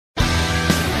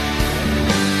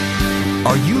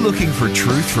Are you looking for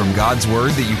truth from God's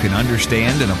Word that you can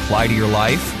understand and apply to your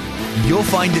life? You'll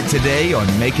find it today on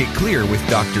Make It Clear with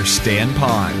Dr. Stan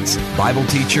Ponz, Bible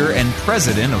teacher and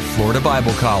president of Florida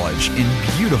Bible College in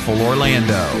beautiful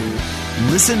Orlando.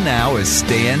 Listen now as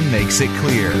Stan makes it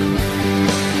clear.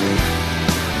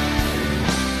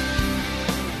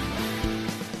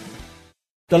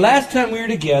 The last time we were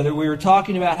together, we were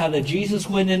talking about how that Jesus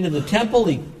went into the temple.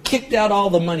 He kicked out all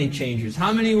the money changers.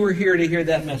 How many were here to hear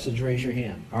that message? Raise your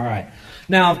hand. All right.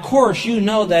 Now, of course, you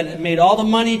know that it made all the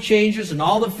money changers and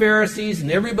all the Pharisees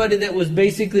and everybody that was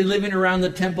basically living around the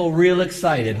temple real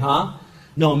excited, huh?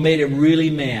 No, it made it really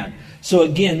mad. So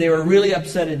again, they were really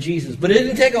upset at Jesus. But it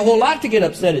didn't take a whole lot to get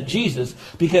upset at Jesus,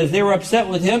 because they were upset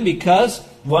with him because,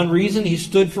 one reason, he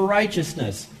stood for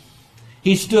righteousness.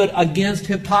 He stood against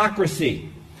hypocrisy.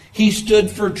 He stood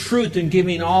for truth and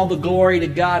giving all the glory to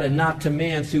God and not to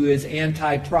man through his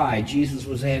anti-pride. Jesus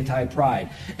was anti-pride.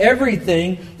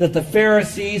 Everything that the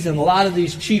Pharisees and a lot of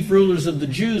these chief rulers of the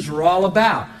Jews were all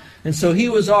about. And so he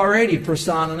was already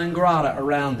persona non grata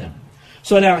around them.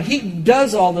 So now he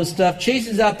does all this stuff,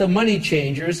 chases out the money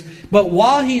changers, but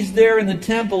while he's there in the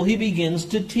temple, he begins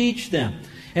to teach them.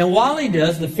 And while he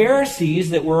does, the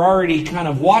Pharisees that were already kind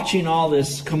of watching all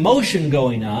this commotion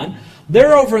going on,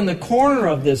 they're over in the corner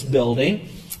of this building,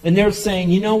 and they're saying,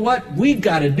 you know what? We've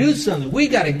got to do something.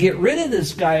 We've got to get rid of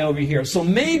this guy over here. So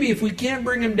maybe if we can't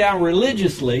bring him down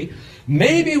religiously,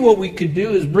 maybe what we could do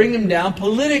is bring him down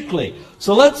politically.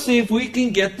 So let's see if we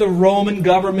can get the Roman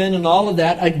government and all of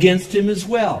that against him as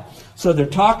well. So they're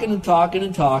talking and talking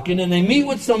and talking, and they meet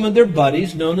with some of their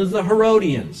buddies known as the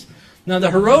Herodians. Now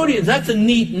the Herodians, that's a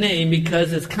neat name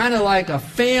because it's kind of like a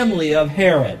family of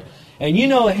Herod. And you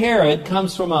know Herod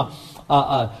comes from a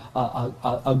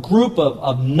group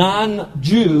of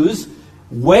non-Jews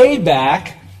way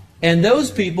back, and those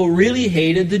people really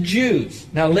hated the Jews.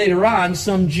 Now later on,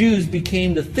 some Jews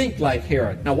became to think like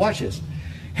Herod. Now watch this.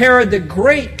 Herod the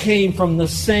Great came from the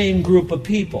same group of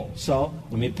people. So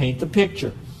let me paint the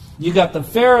picture. You got the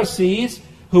Pharisees,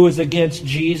 who was against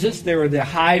Jesus. They were the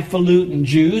highfalutin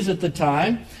Jews at the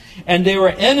time, and they were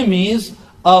enemies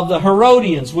of the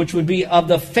Herodians, which would be of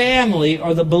the family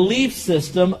or the belief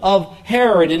system of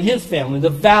Herod and his family,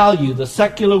 the value, the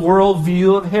secular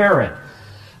worldview of Herod.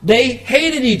 They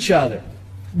hated each other,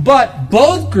 but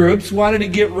both groups wanted to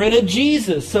get rid of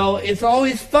Jesus. So it's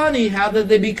always funny how that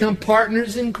they become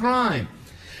partners in crime.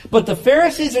 But the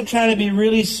Pharisees are trying to be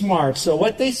really smart. So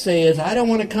what they say is, I don't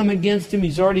want to come against him.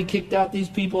 He's already kicked out these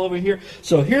people over here.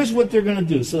 So here's what they're going to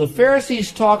do. So the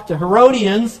Pharisees talk to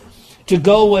Herodians to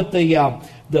go with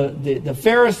the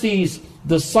Pharisees'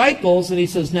 disciples, and he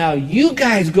says, now you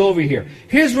guys go over here.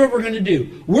 Here's what we're going to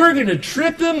do. We're going to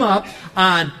trip them up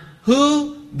on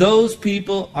who those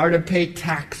people are to pay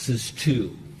taxes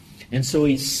to. And so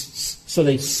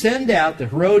they send out the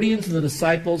Herodians and the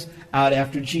disciples out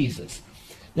after Jesus.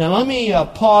 Now let me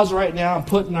pause right now. I'm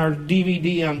putting our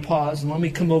DVD on pause, and let me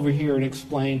come over here and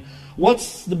explain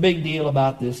what's the big deal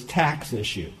about this tax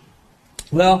issue.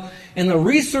 Well, in the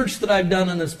research that I've done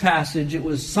in this passage, it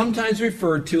was sometimes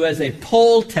referred to as a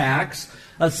poll tax,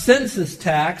 a census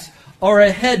tax, or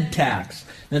a head tax.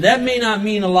 Now that may not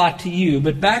mean a lot to you,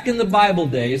 but back in the Bible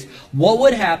days, what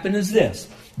would happen is this.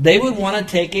 They would want to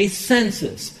take a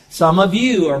census. Some of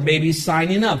you are maybe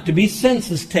signing up to be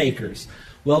census takers.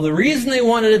 Well, the reason they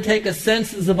wanted to take a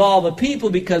census of all the people,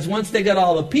 because once they got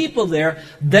all the people there,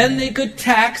 then they could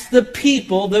tax the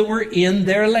people that were in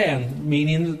their land,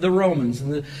 meaning the Romans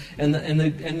the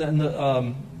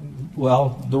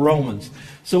Romans.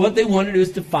 So what they wanted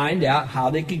was to find out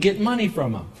how they could get money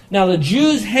from them. Now, the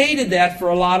Jews hated that for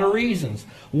a lot of reasons.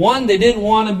 One, they didn't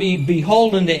want to be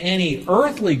beholden to any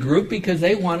earthly group because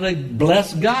they wanted to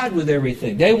bless God with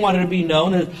everything. They wanted to be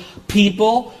known as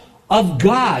people of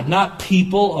God, not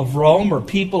people of Rome or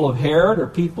people of Herod or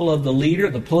people of the leader,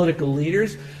 the political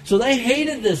leaders. So they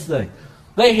hated this thing.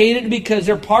 They hated it because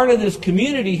they're part of this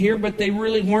community here, but they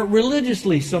really weren't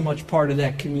religiously so much part of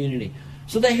that community.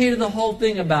 So they hated the whole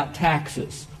thing about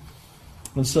taxes.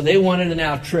 And so they wanted to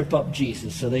now trip up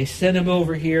Jesus. So they sent him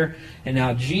over here, and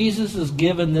now Jesus is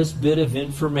given this bit of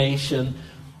information,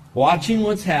 watching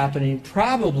what's happening,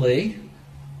 probably.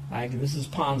 This is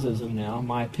Ponzism now, in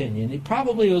my opinion. He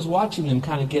probably was watching them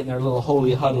kind of getting their little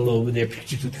holy huddle over there.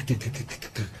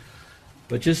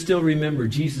 But just still remember,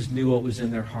 Jesus knew what was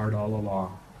in their heart all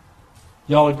along.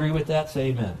 Y'all agree with that?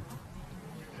 Say amen.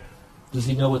 Does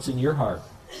he know what's in your heart?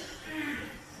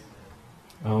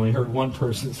 I only heard one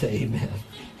person say amen.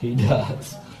 He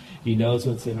does. He knows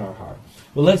what's in our heart.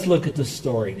 Well, let's look at the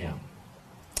story now.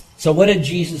 So what did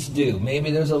Jesus do? Maybe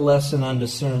there's a lesson on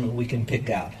discernment we can pick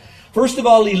out. First of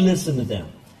all, he listened to them.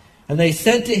 And they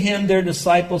sent to him their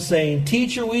disciples, saying,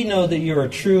 Teacher, we know that you are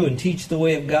true and teach the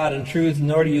way of God in truth,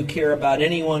 nor do you care about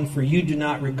anyone, for you do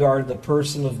not regard the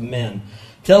person of men.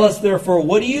 Tell us, therefore,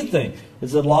 what do you think?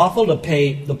 Is it lawful to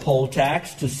pay the poll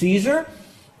tax to Caesar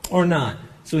or not?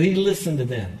 So he listened to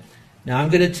them. Now, I'm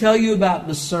going to tell you about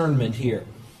discernment here.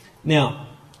 Now,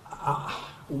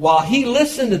 while he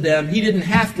listened to them, he didn't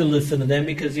have to listen to them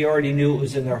because he already knew it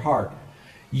was in their heart.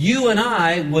 You and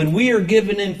I, when we are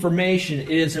given information, it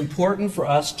is important for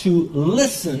us to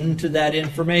listen to that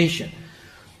information.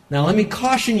 Now, let me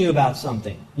caution you about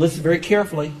something. Listen very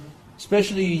carefully,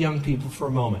 especially you young people, for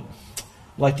a moment. I'd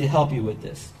like to help you with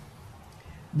this.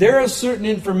 There is certain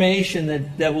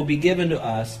information that will be given to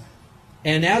us,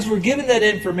 and as we're given that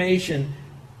information,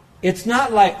 it's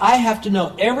not like I have to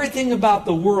know everything about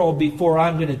the world before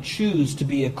I'm going to choose to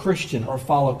be a Christian or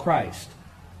follow Christ.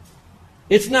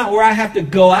 It's not where I have to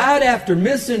go out after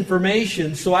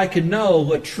misinformation so I can know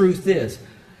what truth is.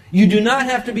 You do not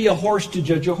have to be a horse to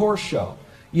judge a horse show.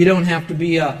 You don't have to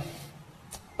be a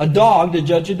dog to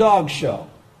judge a dog show.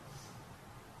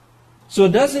 So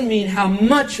it doesn't mean how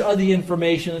much of the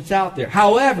information that's out there.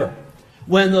 However,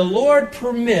 when the Lord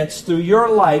permits through your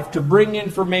life to bring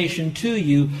information to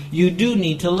you, you do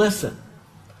need to listen.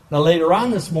 Now later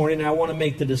on this morning, I want to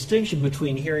make the distinction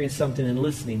between hearing something and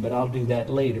listening, but I'll do that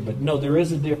later. But no, there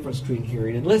is a difference between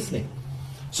hearing and listening.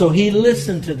 So he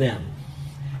listened to them.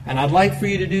 And I'd like for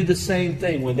you to do the same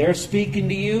thing. When they're speaking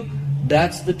to you,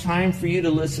 that's the time for you to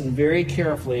listen very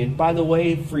carefully. And by the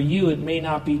way, for you, it may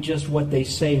not be just what they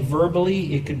say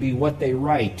verbally. It could be what they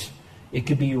write. It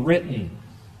could be written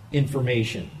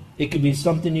information. It could be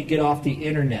something you get off the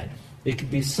internet. It could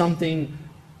be something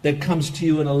that comes to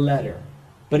you in a letter.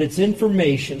 But it's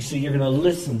information, so you're going to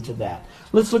listen to that.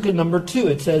 Let's look at number 2.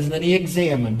 It says that he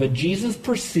examined, but Jesus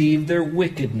perceived their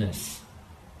wickedness.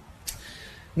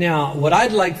 Now, what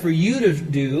I'd like for you to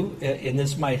do, and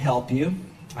this might help you,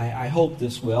 I hope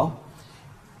this will.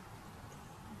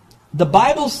 The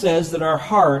Bible says that our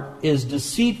heart is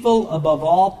deceitful above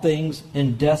all things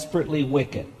and desperately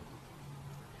wicked.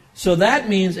 So that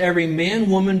means every man,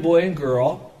 woman, boy, and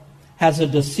girl has a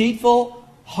deceitful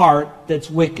heart that's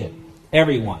wicked.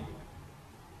 Everyone.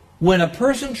 When a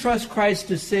person trusts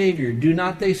Christ as Savior, do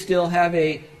not they still have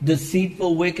a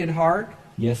deceitful, wicked heart?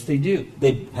 Yes, they do.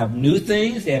 They have new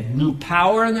things. They have new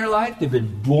power in their life. They've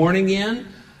been born again.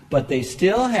 But we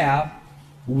still have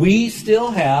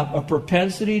a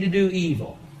propensity to do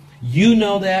evil. You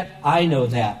know that. I know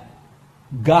that.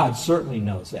 God certainly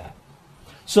knows that.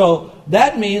 So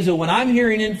that means that when I'm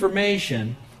hearing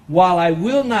information, while I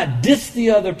will not diss the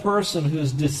other person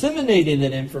who's disseminating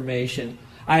that information,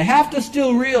 I have to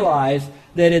still realize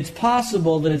that it's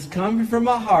possible that it's coming from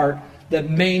a heart that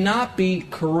may not be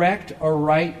correct or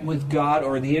right with God,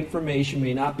 or the information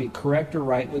may not be correct or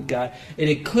right with God. And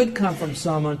it could come from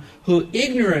someone who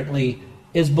ignorantly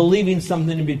is believing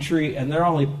something to be true, and they're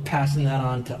only passing that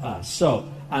on to us. So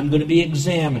I'm going to be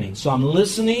examining. So I'm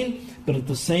listening, but at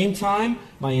the same time,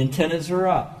 my antennas are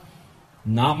up.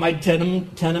 Not my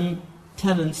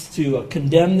tenants to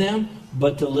condemn them,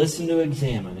 but to listen, to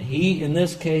examine. He, in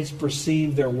this case,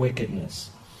 perceived their wickedness.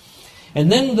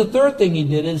 And then the third thing he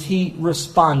did is he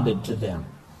responded to them.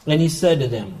 And he said to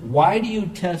them, Why do you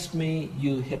test me,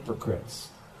 you hypocrites?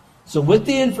 So with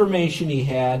the information he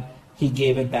had, he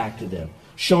gave it back to them.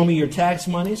 Show me your tax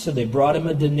money. So they brought him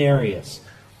a denarius.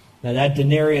 Now that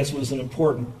denarius was an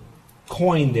important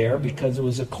coin there, because it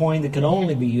was a coin that could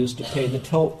only be used to pay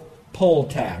the poll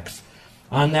tax.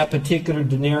 On that particular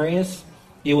denarius,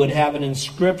 it would have an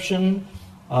inscription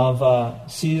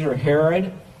of Caesar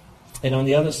Herod, and on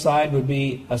the other side would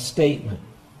be a statement.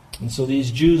 And so these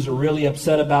Jews are really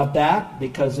upset about that,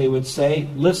 because they would say,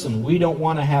 listen, we don't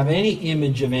want to have any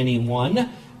image of anyone,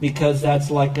 because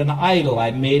that's like an idol.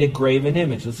 I made a graven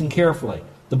image. Listen carefully.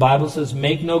 The Bible says,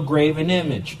 make no graven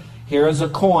image. Here is a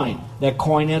coin. That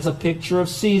coin has a picture of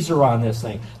Caesar on this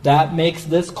thing. That makes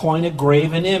this coin a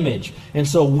graven image. And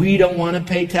so we don't want to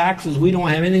pay taxes. We don't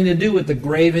have anything to do with the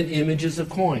graven images of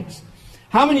coins.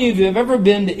 How many of you have ever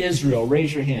been to Israel?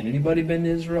 Raise your hand. Anybody been to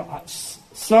Israel?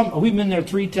 We've been there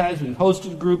 3 times. We've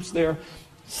hosted groups there.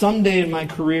 Someday in my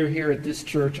career here at this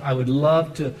church, I would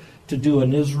love to do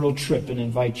an Israel trip and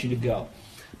invite you to go.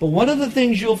 But one of the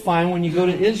things you'll find when you go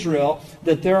to Israel,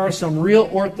 that there are some real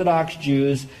Orthodox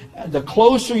Jews. The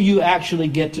closer you actually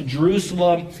get to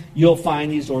Jerusalem, you'll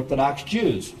find these Orthodox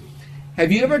Jews.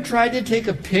 Have you ever tried to take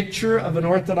a picture of an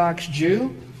Orthodox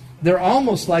Jew? They're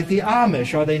almost like the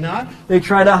Amish, are they not? They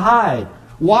try to hide.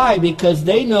 Why? Because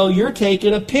they know you're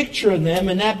taking a picture of them,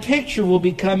 and that picture will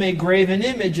become a graven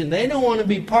image, and they don't want to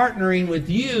be partnering with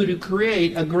you to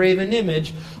create a graven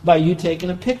image by you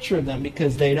taking a picture of them,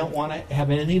 because they don't want to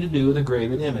have anything to do with a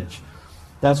graven image.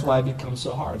 That's why it becomes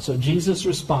so hard. So Jesus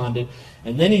responded,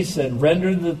 and then he said,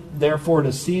 "Render therefore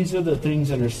to Caesar the things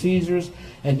that are Caesar's,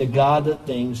 and to God the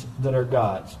things that are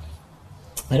God's."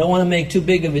 I don't want to make too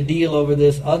big of a deal over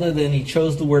this, other than he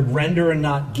chose the word render and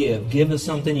not give. Give is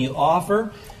something you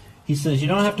offer. He says you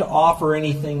don't have to offer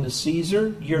anything to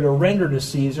Caesar. You're to render to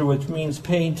Caesar, which means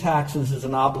paying taxes is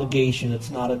an obligation.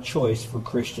 It's not a choice for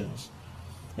Christians.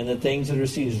 And the things that are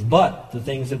Caesar's. But the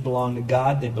things that belong to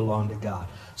God, they belong to God.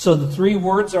 So the three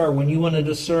words are, when you want to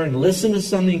discern, listen to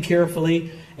something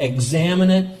carefully, examine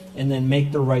it, and then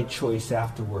make the right choice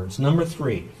afterwards. Number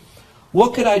 3,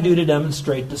 what could I do to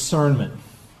demonstrate discernment?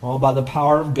 Well, by the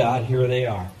power of God, here they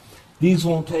are. These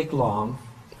won't take long,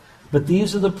 but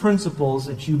these are the principles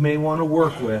that you may want to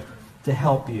work with to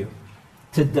help you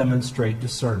to demonstrate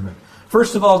discernment.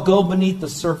 First of all, go beneath the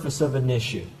surface of an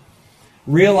issue.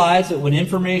 Realize that when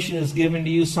information is given to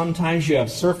you, sometimes you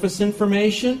have surface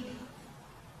information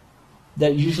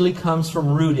that usually comes from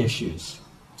root issues.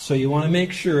 So you want to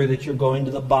make sure that you're going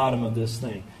to the bottom of this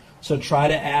thing. So try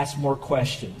to ask more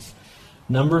questions.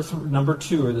 Number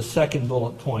 2, or the second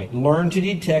bullet point, learn to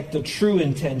detect the true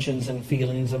intentions and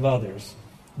feelings of others.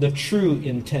 The true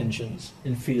intentions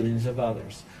and feelings of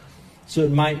others. So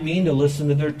it might mean to listen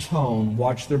to their tone,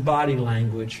 watch their body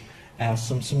language, ask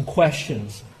them some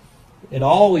questions. It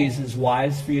always is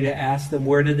wise for you to ask them,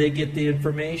 where did they get the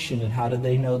information and how do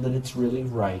they know that it's really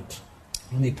right?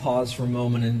 Let me pause for a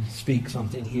moment and speak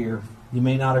something here. You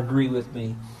may not agree with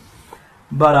me.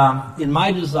 But in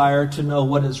my desire to know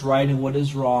what is right and what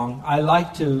is wrong, I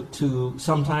like to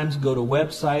sometimes go to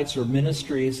websites or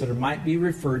ministries that might be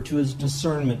referred to as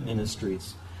discernment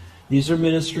ministries. These are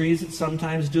ministries that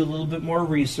sometimes do a little bit more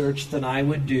research than I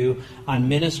would do on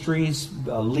ministries,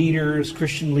 leaders,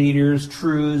 Christian leaders,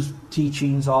 truths,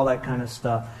 teachings, all that kind of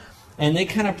stuff. And they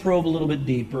kind of probe a little bit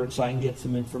deeper so I can get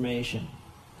some information.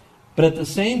 But at the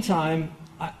same time,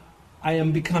 I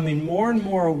am becoming more and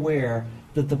more aware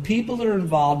that the people that are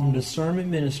involved in discernment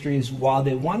ministries, while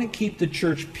they want to keep the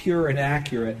church pure and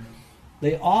accurate,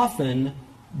 they often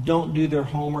don't do their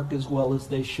homework as well as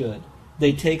they should.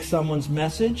 They take someone's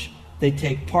message, they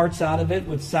take parts out of it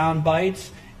with sound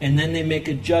bites, and then they make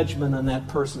a judgment on that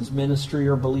person's ministry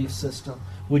or belief system,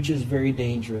 which is very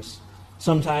dangerous.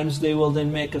 Sometimes they will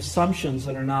then make assumptions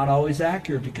that are not always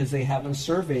accurate because they haven't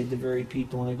surveyed the very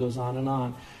people, and it goes on and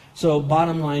on. So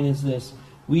bottom line is this: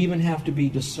 we even have to be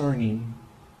discerning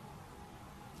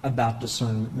about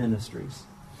discernment ministries.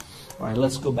 All right,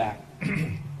 let's go back.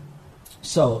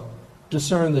 So,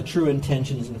 discern the true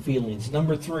intentions and feelings.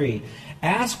 Number 3,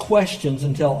 ask questions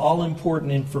until all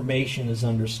important information is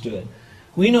understood.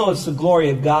 We know it's the glory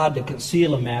of God to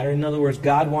conceal a matter. In other words,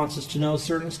 God wants us to know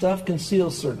certain stuff, conceal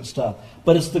certain stuff.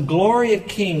 But it's the glory of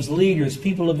kings, leaders,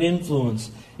 people of influence,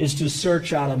 is to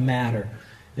search out a matter.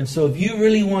 And so if you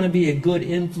really want to be a good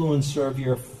influencer of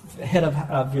your head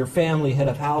of your family, head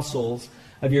of households,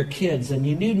 of your kids, then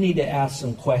you do need to ask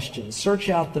some questions. Search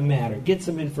out the matter. Get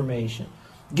some information.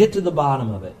 Get to the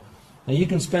bottom of it. Now you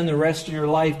can spend the rest of your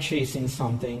life chasing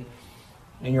something,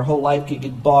 and your whole life could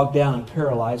get bogged down and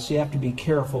paralyzed, so you have to be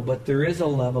careful, but there is a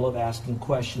level of asking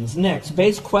questions. Next,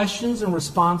 base questions and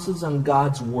responses on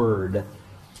God's Word.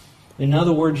 In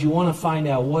other words, you want to find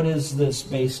out, what is this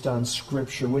based on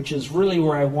Scripture, which is really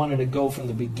where I wanted to go from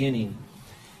the beginning.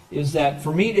 Is that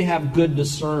for me to have good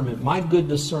discernment, my good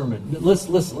discernment,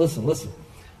 listen.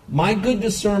 My good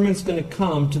discernment is going to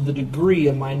come to the degree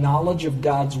of my knowledge of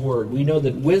God's Word. We know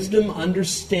that wisdom,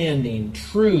 understanding,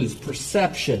 truth,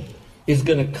 perception is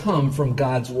going to come from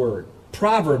God's Word.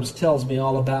 Proverbs tells me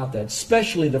all about that,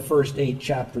 especially the first 8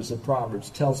 chapters of Proverbs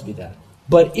tells me that.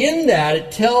 But in that,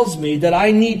 it tells me that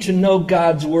I need to know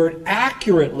God's Word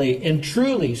accurately and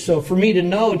truly. So for me to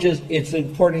know just it's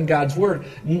important in God's Word,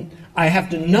 I have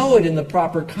to know it in the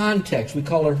proper context. We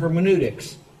call it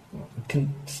hermeneutics. You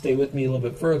can stay with me a little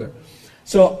bit further.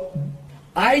 So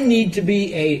I need to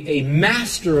be a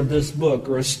master of this book,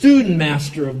 or a student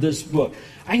master of this book.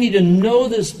 I need to know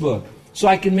this book so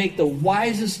I can make the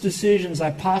wisest decisions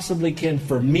I possibly can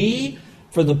for me,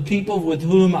 for the people with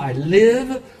whom I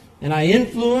live and I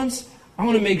influence. I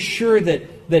want to make sure that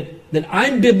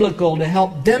I'm biblical to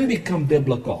help them become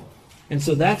biblical. And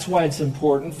so that's why it's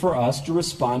important for us to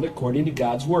respond according to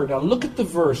God's Word. Now look at the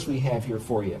verse we have here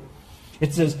for you.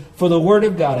 It says, "For the Word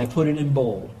of God," I put it in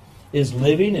bold, "is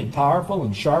living and powerful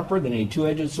and sharper than a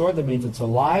two-edged sword." That means it's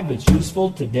alive, it's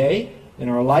useful today. in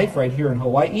our life right here in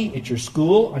Hawaii, at your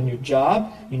school, on your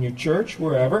job, in your church,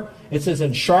 wherever. It says,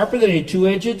 and sharper than a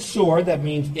two-edged sword. That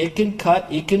means it can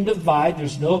cut, it can divide.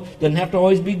 Doesn't have to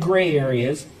always be gray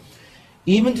areas.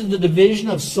 Even to the division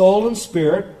of soul and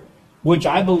spirit, which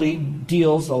I believe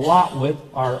deals a lot with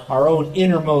our own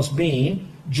innermost being,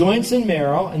 joints and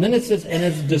marrow. And then it says, and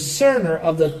is a discerner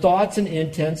of the thoughts and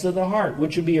intents of the heart,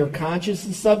 which would be your conscious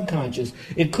and subconscious.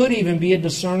 It could even be a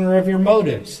discerner of your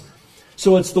motives.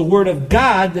 So it's the Word of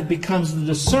God that becomes the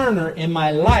discerner in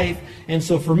my life. And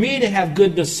so for me to have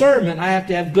good discernment, I have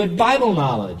to have good Bible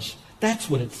knowledge. That's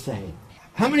what it's saying.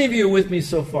 How many of you are with me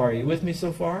so far? Are you with me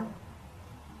so far?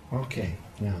 Okay,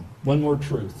 now, one more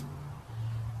truth.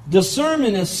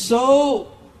 Discernment is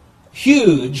so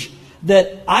huge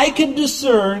that I can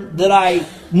discern that I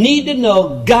need to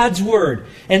know God's Word.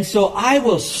 And so I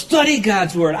will study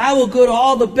God's Word. I will go to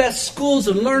all the best schools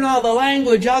and learn all the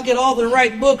language. I'll get all the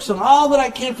right books and all that I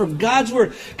can from God's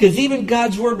Word. Because even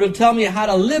God's Word will tell me how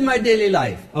to live my daily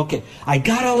life. Okay, I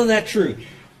got all of that truth.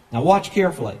 Now watch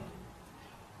carefully.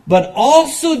 But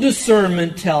also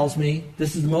discernment tells me,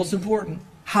 this is the most important,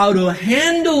 how to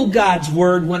handle God's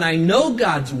Word when I know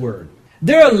God's Word.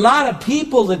 There are a lot of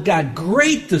people that got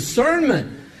great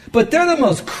discernment, but they're the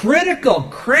most critical,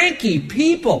 cranky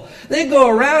people. They go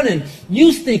around and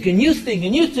you think, and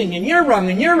you're wrong,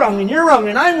 and you're wrong, and you're wrong,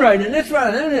 and I'm right, and it's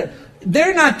right.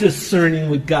 They're not discerning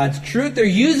with God's truth. They're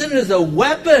using it as a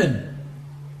weapon,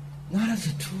 not as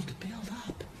a tool to build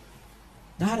up,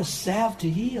 not a salve to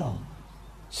heal.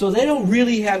 So they don't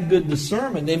really have good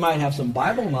discernment. They might have some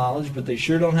Bible knowledge, but they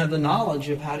sure don't have the knowledge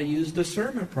of how to use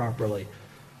discernment properly.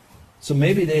 So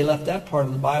maybe they left that part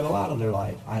of the Bible out of their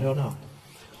life. I don't know.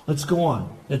 Let's go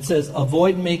on. It says,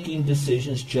 avoid making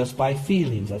decisions just by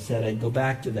feelings. I said I'd go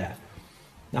back to that.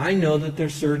 Now, I know that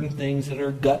there's certain things that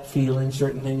are gut feelings,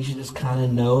 certain things you just kind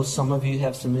of know. Some of you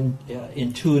have some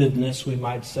intuitiveness, we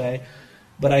might say.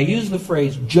 But I use the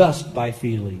phrase just by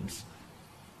feelings.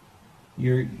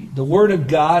 The Word of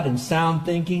God and sound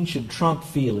thinking should trump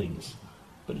feelings.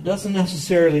 But it doesn't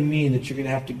necessarily mean that you're going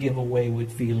to have to give away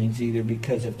with feelings either,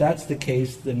 because if that's the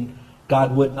case, then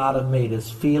God would not have made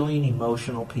us feeling,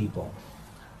 emotional people.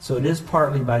 So it is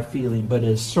partly by feeling, but it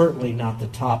is certainly not the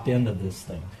top end of this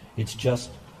thing. It's just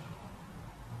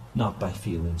not by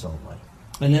feelings only.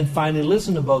 And then finally,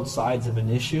 listen to both sides of an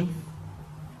issue.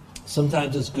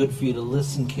 Sometimes it's good for you to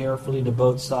listen carefully to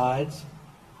both sides.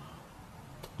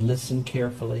 Listen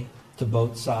carefully to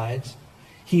both sides.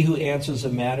 He who answers a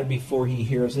matter before he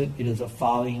hears it, it is a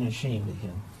folly and a shame to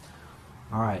him.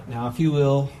 All right, now if you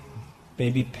will,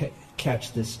 maybe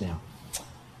catch this now.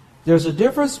 There's a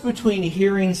difference between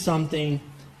hearing something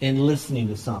and listening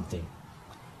to something.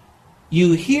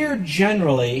 You hear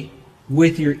generally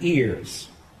with your ears.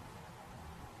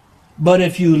 But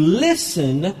if you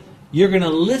listen, you're going to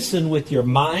listen with your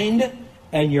mind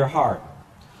and your heart.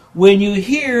 When you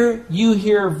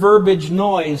hear verbiage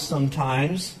noise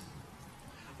sometimes.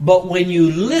 But when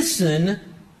you listen,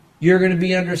 you're going to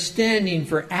be understanding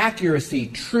for accuracy,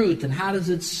 truth, and how does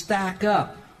it stack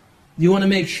up. You want to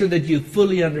make sure that you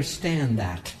fully understand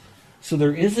that. So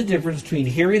there is a difference between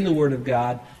hearing the Word of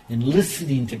God and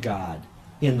listening to God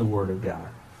in the Word of God.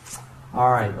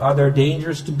 All right. Are there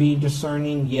dangers to being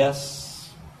discerning?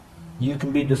 Yes. You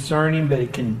can be discerning, but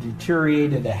it can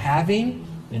deteriorate into having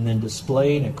and then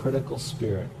displaying a critical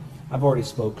spirit. I've already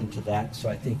spoken to that, so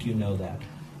I think you know that.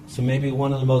 So maybe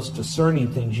one of the most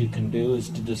discerning things you can do is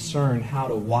to discern how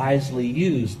to wisely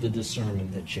use the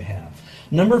discernment that you have.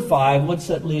 Number 5, what's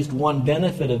at least one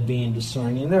benefit of being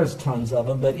discerning? There's tons of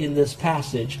them, but in this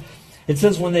passage, it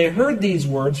says, when they heard these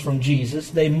words from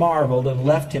Jesus, they marveled and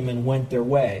left him and went their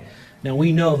way. Now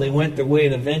we know they went their way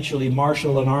and eventually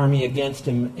marshaled an army against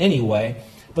him anyway,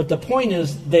 but the point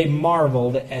is they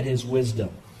marveled at his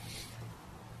wisdom,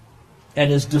 at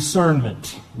his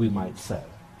discernment, we might say.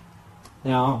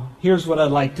 Now, here's what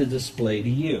I'd like to display to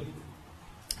you.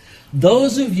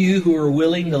 Those of you who are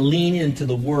willing to lean into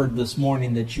the word this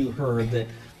morning that you heard, that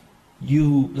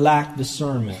you lack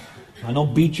discernment. I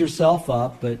don't beat yourself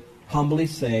up, but humbly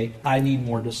say, I need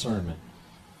more discernment.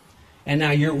 And now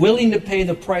you're willing to pay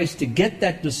the price to get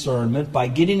that discernment by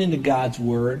getting into God's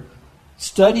Word,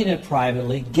 studying it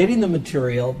privately, getting the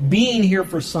material, being here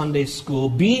for Sunday school,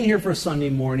 being here for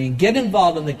Sunday morning, get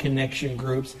involved in the connection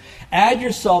groups, add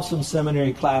yourself some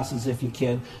seminary classes if you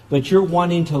can, but you're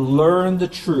wanting to learn the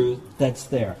truth that's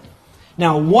there.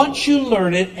 Now, once you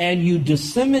learn it and you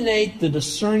disseminate the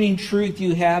discerning truth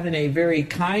you have in a very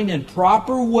kind and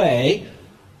proper way,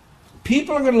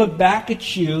 people are going to look back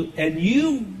at you and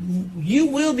you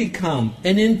will become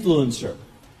an influencer.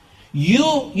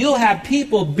 You'll have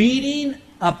people beating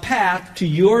a path to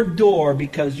your door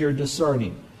because you're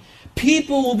discerning.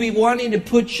 People will be wanting to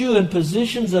put you in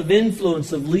positions of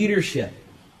influence, of leadership.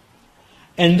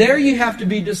 And there you have to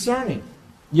be discerning.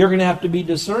 You're going to have to be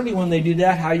discerning when they do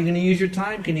that. How are you going to use your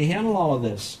time? Can you handle all of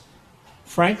this?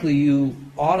 Frankly, you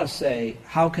ought to say,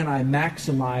 how can I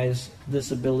maximize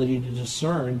this ability to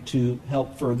discern to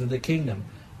help further the kingdom?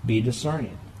 Be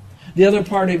discerning. The other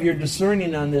part of your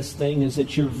discerning on this thing is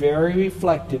that you're very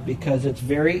reflective, because it's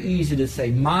very easy to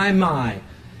say, my,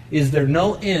 is there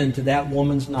no end to that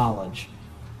woman's knowledge?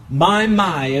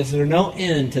 My, is there no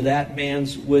end to that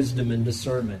man's wisdom and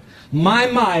discernment?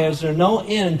 My, is there no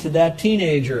end to that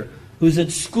teenager who's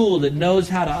at school that knows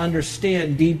how to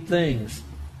understand deep things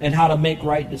and how to make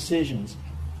right decisions?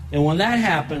 And when that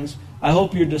happens, I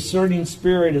hope your discerning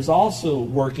spirit is also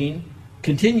working,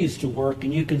 continues to work,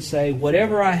 and you can say,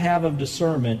 whatever I have of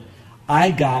discernment,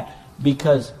 I got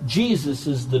because Jesus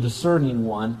is the discerning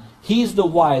one. He's the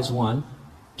wise one.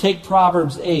 Take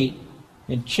Proverbs 8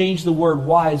 and change the word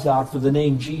wise out for the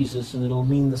name Jesus, and it'll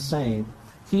mean the same.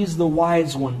 He's the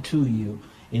wise one to you,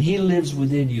 and He lives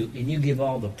within you, and you give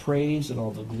all the praise and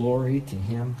all the glory to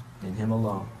Him and Him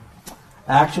alone.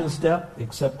 Action step,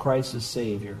 accept Christ as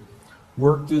Savior.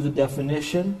 Work through the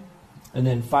definition, and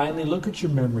then finally look at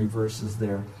your memory verses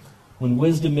there. When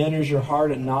wisdom enters your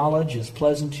heart and knowledge is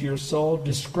pleasant to your soul,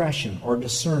 discretion or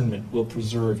discernment will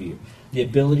preserve you. The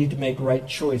ability to make right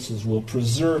choices will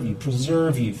preserve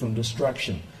you from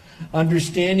destruction.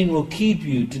 Understanding will keep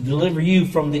you to deliver you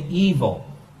from the evil,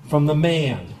 from the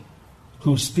man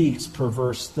who speaks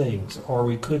perverse things, or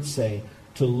we could say,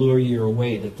 to lure you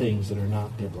away to things that are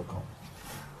not biblical.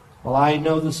 Well, I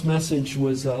know this message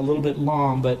was a little bit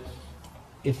long, but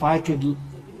if I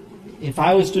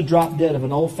was to drop dead of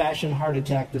an old-fashioned heart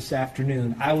attack this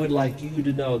afternoon, I would like you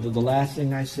to know that the last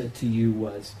thing I said to you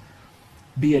was,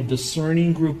 be a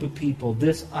discerning group of people.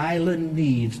 This island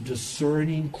needs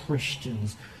discerning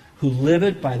Christians who live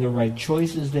it by the right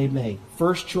choices they make.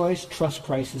 First choice, trust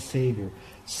Christ as Savior.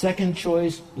 Second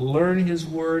choice, learn His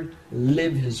Word,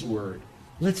 live His Word.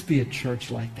 Let's be a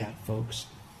church like that, folks,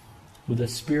 with a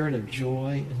spirit of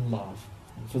joy and love.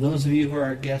 And for those of you who are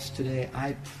our guests today,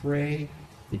 I pray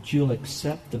that you'll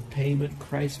accept the payment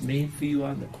Christ made for you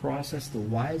on the cross. That's the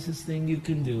wisest thing you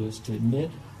can do, is to admit,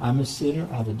 I'm a sinner,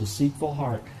 I have a deceitful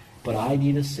heart, but I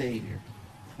need a Savior.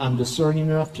 I'm discerning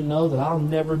enough to know that I'll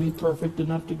never be perfect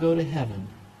enough to go to heaven,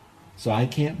 so I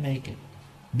can't make it.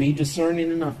 Be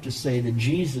discerning enough to say that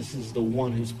Jesus is the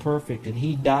one who's perfect, and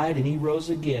He died and He rose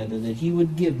again, and that He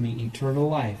would give me eternal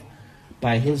life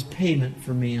by His payment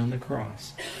for me on the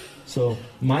cross. So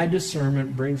my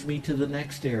discernment brings me to the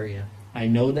next area. I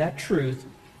know that truth,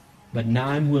 but now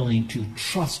I'm willing to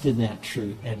trust in that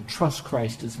truth and trust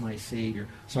Christ as my Savior.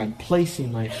 So I'm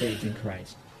placing my faith in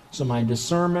Christ. So my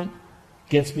discernment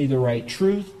gets me the right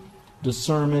truth.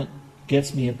 Discernment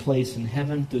gets me a place in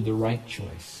heaven through the right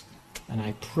choice. And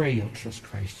I pray you'll trust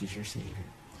Christ as your Savior.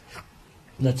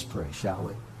 Let's pray, shall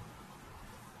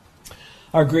we?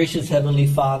 Our gracious Heavenly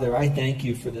Father, I thank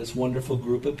You for this wonderful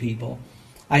group of people.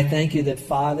 I thank You that,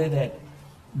 Father, that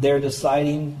they're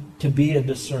deciding to be a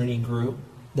discerning group,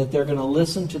 that they're going to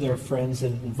listen to their friends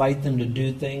and invite them to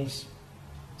do things,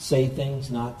 say things,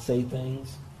 not say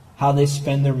things, how they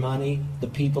spend their money, the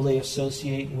people they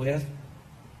associate with,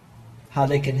 how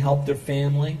they can help their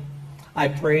family. I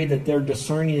pray that they're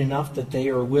discerning enough that they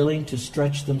are willing to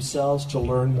stretch themselves to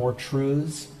learn more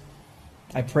truths.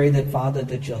 I pray that, Father,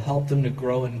 that You'll help them to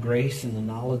grow in grace and the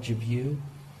knowledge of You.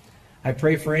 I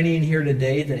pray for any in here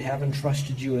today that haven't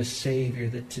trusted You as Savior,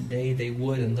 that today they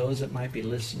would, and those that might be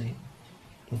listening,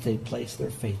 that they'd place their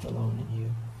faith alone in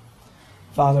You.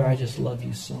 Father, I just love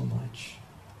You so much.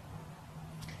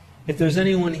 If there's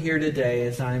anyone here today,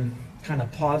 as I'm kind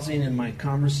of pausing in my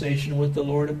conversation with the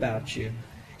Lord about You,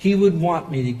 He would want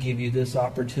me to give you this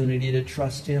opportunity to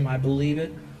trust Him. I believe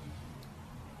it.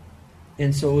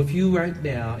 And so if you right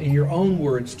now, in your own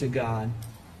words to God,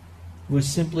 would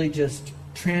simply just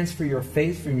transfer your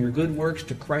faith from your good works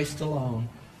to Christ alone,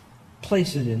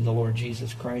 place it in the Lord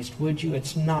Jesus Christ, would you?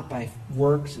 It's not by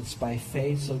works, it's by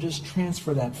faith. So just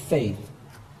transfer that faith.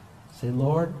 Say,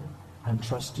 Lord, I'm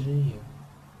trusting in You.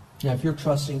 Now, if you're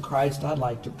trusting Christ, I'd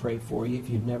like to pray for you if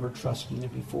you've never trusted Him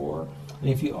before. And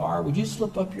if you are, would you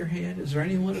slip up your hand? Is there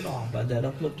anyone at all by that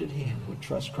uplifted hand who would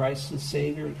trust Christ as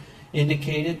Savior,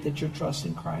 indicated that you're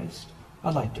trusting Christ?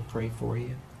 I'd like to pray for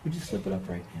you. Would you slip it up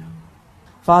right now?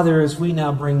 Father, as we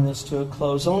now bring this to a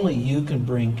close, only You can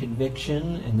bring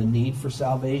conviction and the need for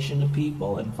salvation to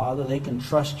people. And Father, they can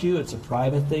trust You. It's a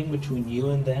private thing between You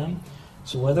and them.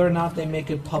 So whether or not they make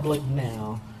it public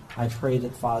now, I pray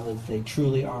that, Father, that they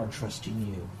truly are trusting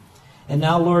You. And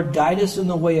now, Lord, guide us in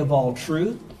the way of all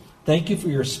truth. Thank you for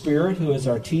your Spirit, who is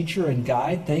our teacher and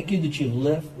guide. Thank you that you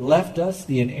left us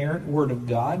the inerrant Word of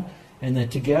God, and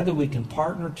that together we can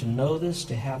partner to know this,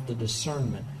 to have the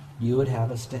discernment you would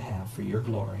have us to have for your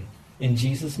glory. In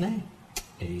Jesus' name,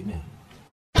 amen.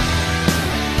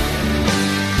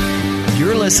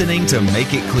 You're listening to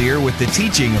Make It Clear with the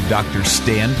teaching of Dr.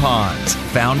 Stan Ponz,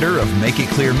 founder of Make It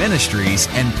Clear Ministries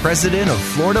and president of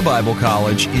Florida Bible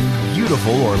College in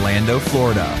beautiful Orlando,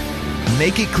 Florida.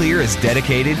 Make It Clear is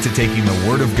dedicated to taking the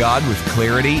Word of God with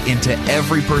clarity into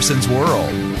every person's world.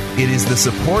 It is the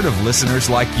support of listeners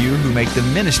like you who make the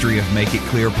ministry of Make It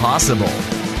Clear possible.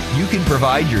 You can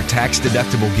provide your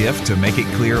tax-deductible gift to Make It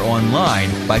Clear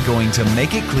online by going to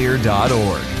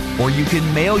makeitclear.org. Or you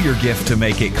can mail your gift to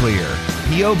Make It Clear,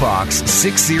 P.O. Box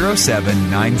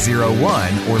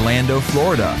 607901, Orlando,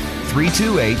 Florida,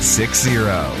 32860.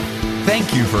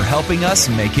 Thank you for helping us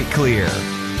make it clear.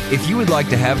 If you would like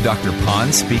to have Dr.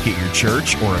 Ponz speak at your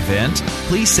church or event,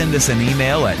 please send us an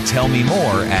email at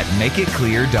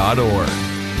tellmemore@makeitclear.org.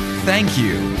 Thank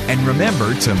you, and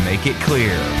remember to make it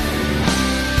clear.